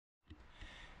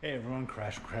Hey everyone,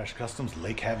 Crash Customs,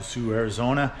 Lake Havasu,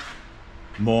 Arizona.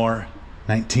 More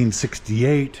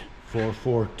 1968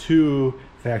 442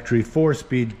 factory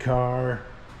 4-speed car.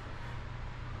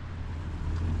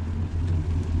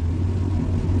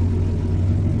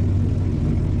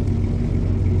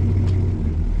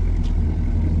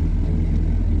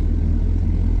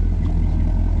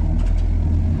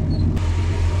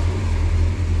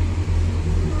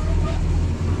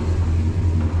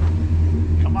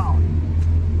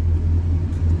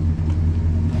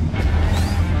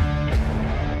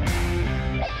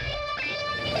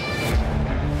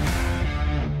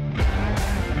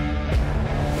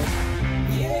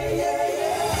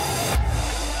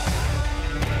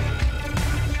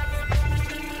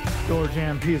 Door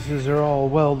jamb pieces are all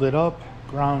welded up,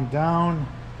 ground down.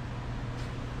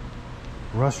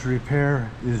 Rust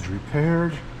repair is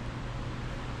repaired.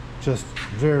 Just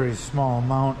very small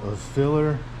amount of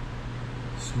filler.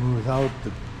 Smooth out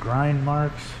the grind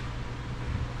marks.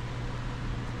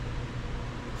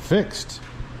 Fixed.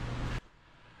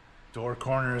 Door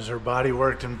corners are body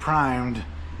worked and primed.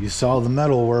 You saw the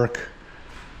metal work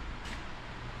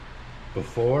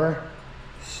before.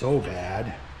 So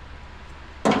bad.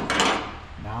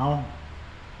 Now,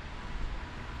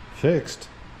 fixed.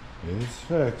 It's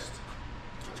fixed.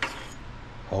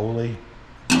 Holy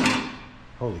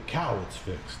cow, it's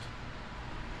fixed.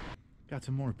 Got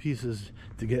some more pieces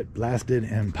to get blasted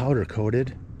and powder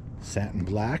coated. Satin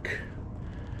black.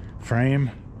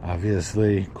 Frame,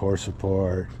 obviously, core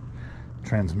support,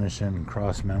 transmission,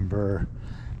 cross member,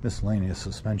 miscellaneous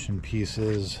suspension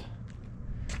pieces.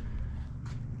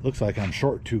 Looks like I'm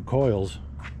short 2 coils.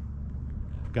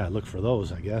 Gotta look for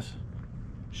those, I guess.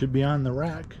 Should be on the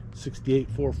rack.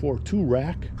 68442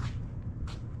 rack.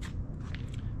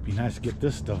 Be nice to get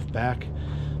this stuff back.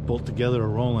 Bolt together a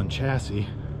rolling chassis.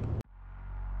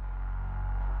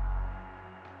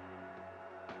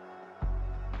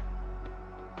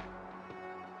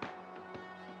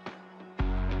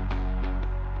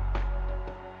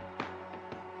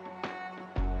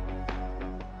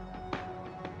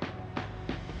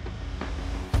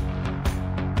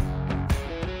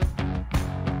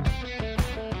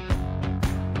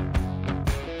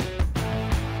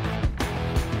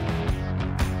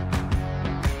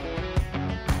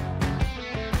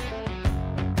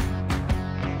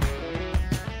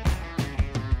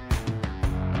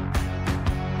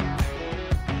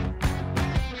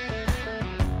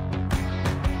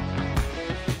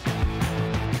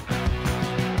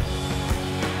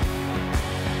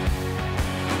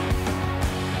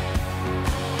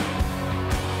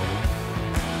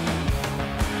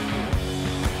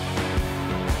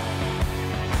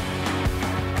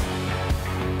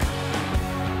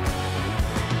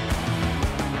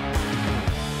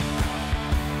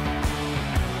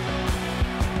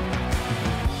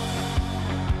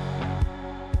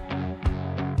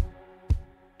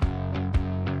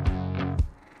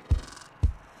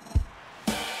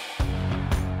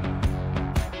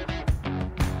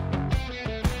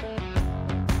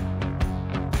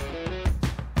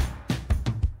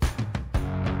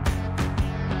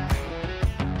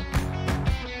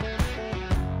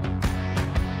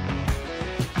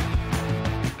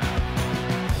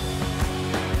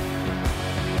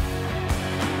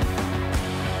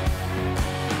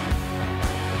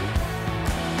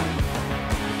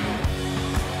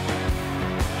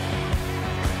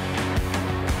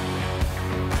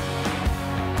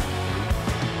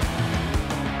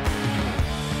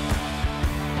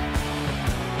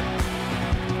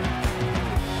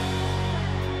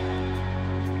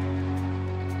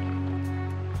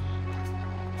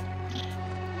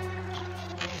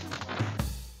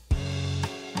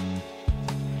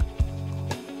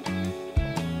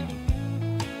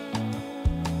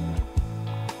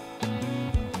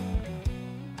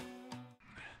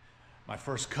 My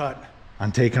first cut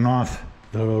on taking off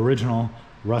the original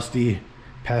rusty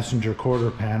passenger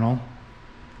quarter panel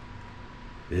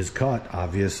is cut,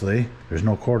 obviously. There's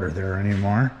no quarter there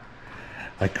anymore.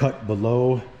 I cut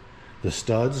below the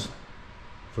studs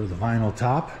for the vinyl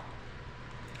top,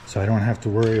 so I don't have to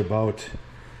worry about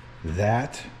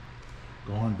that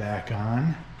going back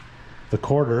on. The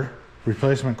quarter,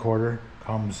 replacement quarter,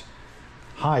 comes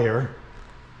higher,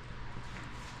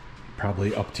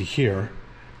 probably up to here,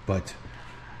 but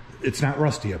it's not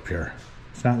rusty up here.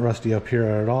 It's not rusty up here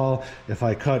at all. If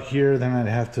I cut here, then I'd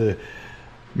have to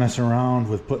mess around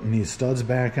with putting these studs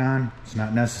back on. It's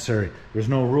not necessary. There's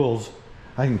no rules.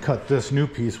 I can cut this new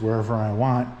piece wherever I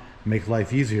want, make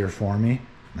life easier for me.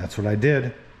 That's what I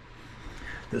did.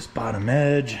 This bottom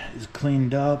edge is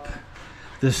cleaned up.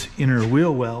 This inner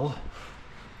wheel well,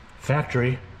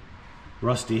 factory,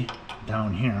 rusty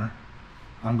down here,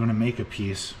 I'm going to make a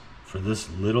piece for this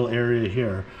little area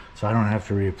here so I don't have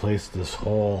to replace this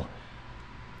whole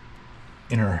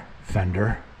inner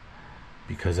fender,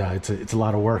 because it's a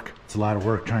lot of work. It's a lot of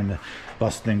work trying to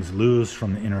bust things loose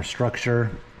from the inner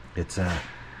structure. It's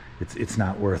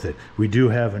not worth it. We do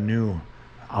have a new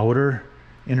outer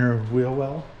inner wheel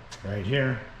well right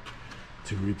here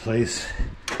to replace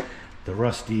the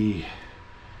rusty,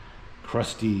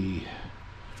 crusty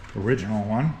original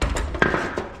one.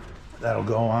 That'll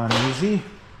go on easy.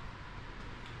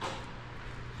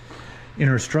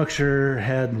 Inner structure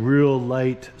had real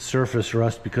light surface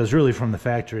rust because really from the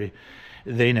factory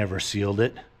they never sealed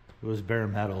it. It was bare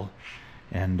metal,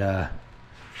 and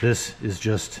this is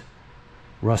just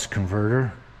rust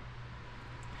converter.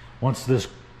 Once this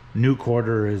new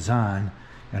quarter is on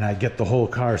and I get the whole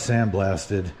car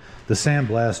sandblasted, the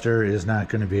sandblaster is not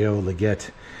going to be able to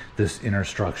get this inner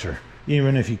structure.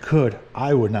 Even if he could,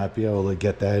 I would not be able to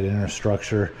get that inner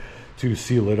structure to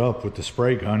seal it up with the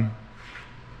spray gun.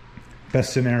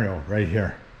 Best scenario right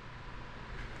here.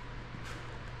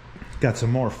 Got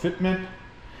some more fitment.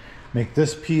 Make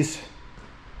this piece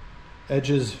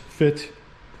edges fit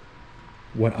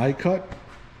what I cut.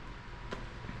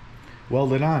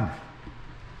 Weld it on.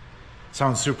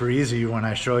 Sounds super easy when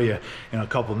I show you in a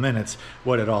couple minutes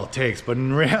what it all takes, but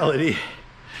in reality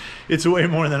it's way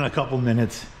more than a couple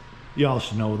minutes. Y'all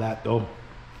should know that though.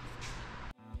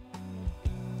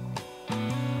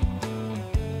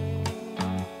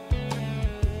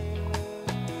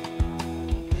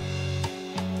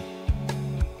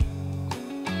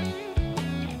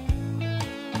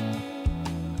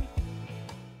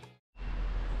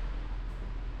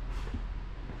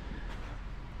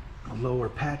 Lower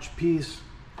patch piece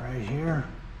right here,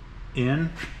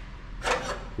 in,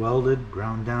 welded,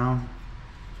 ground down.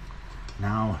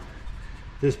 Now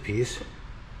this piece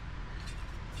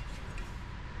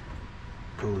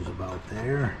goes about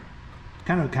there.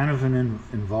 Kind of an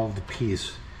involved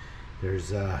piece.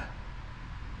 There's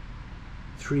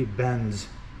 3 bends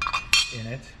in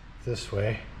it this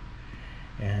way,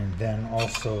 and then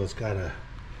also it's got a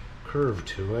curve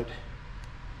to it.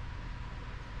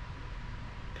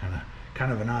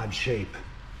 Kind of an odd shape.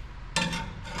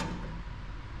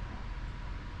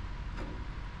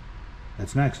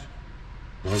 That's next.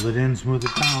 Weld it in, smooth it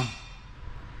down.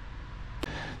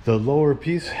 The lower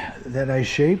piece that I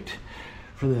shaped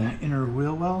for the inner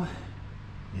wheel well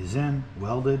is in,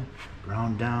 welded,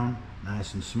 ground down,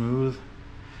 nice and smooth.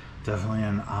 Definitely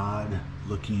an odd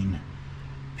looking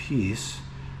piece,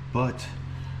 but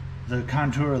the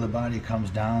contour of the body comes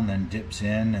down, then dips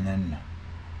in, and then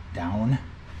down.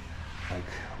 Like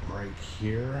right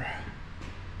here,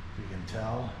 you can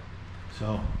tell.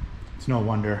 So it's no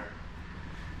wonder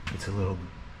it's a little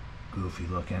goofy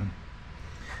looking.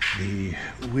 The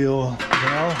wheel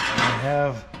well I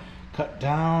have cut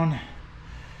down,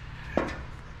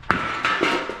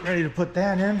 ready to put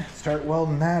that in, start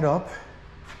welding that up.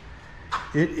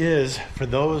 It is, for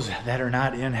those that are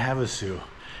not in Havasu,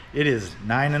 it is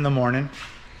 9 in the morning.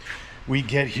 We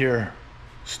get here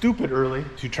stupid early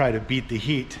to try to beat the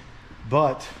heat.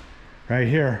 But right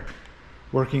here,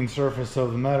 working surface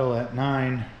of the metal at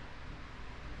 9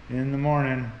 in the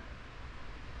morning,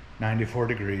 94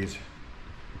 degrees.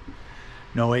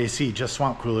 No AC, just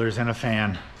swamp coolers and a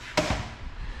fan.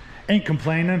 Ain't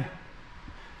complaining.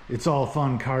 It's all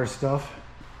fun car stuff.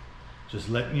 Just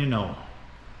letting you know.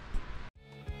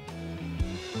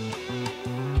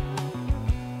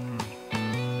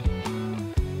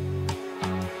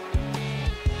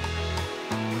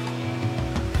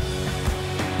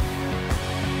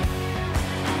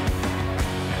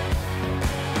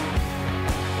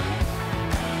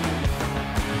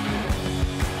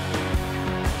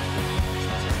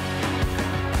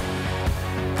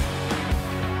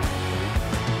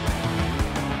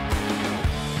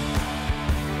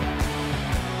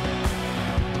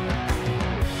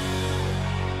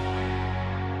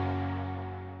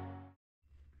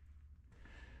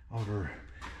 Outer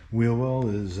wheel well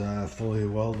is fully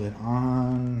welded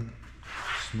on,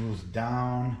 smoothed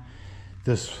down.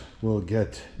 This will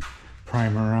get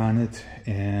primer on it,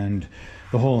 and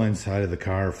the whole inside of the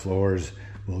car floors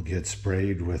will get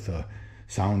sprayed with a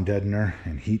sound deadener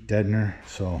and heat deadener.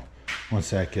 So once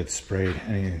that gets sprayed,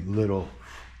 any little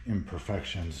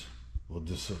imperfections will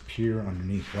disappear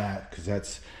underneath that, because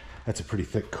that's a pretty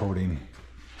thick coating.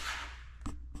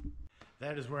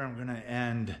 That is where I'm going to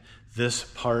end this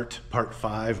part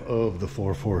 5 of the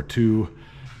 442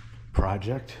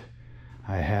 project.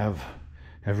 I have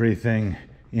everything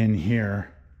in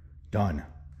here done,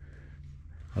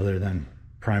 other than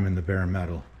priming the bare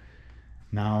metal.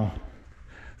 Now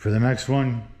For the next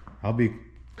one, I'll be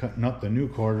cutting up the new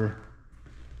quarter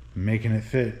and making it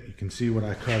fit. You can see what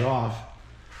I cut off.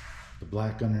 The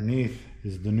black underneath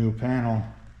is the new panel.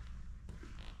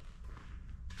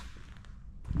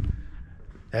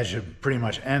 That should pretty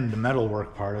much end the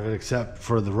metalwork part of it, except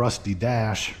for the rusty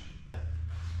dash.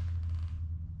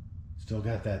 Still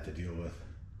got that to deal with.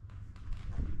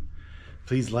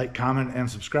 Please like, comment, and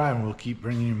subscribe, and we'll keep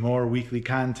bringing you more weekly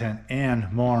content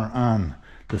and more on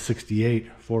the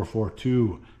 68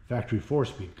 442 factory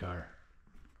 4-speed car.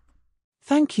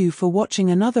 Thank you for watching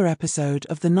another episode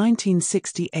of the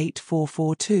 1968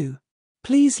 442.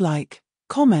 Please like,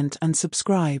 comment, and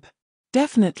subscribe.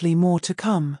 Definitely more to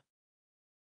come.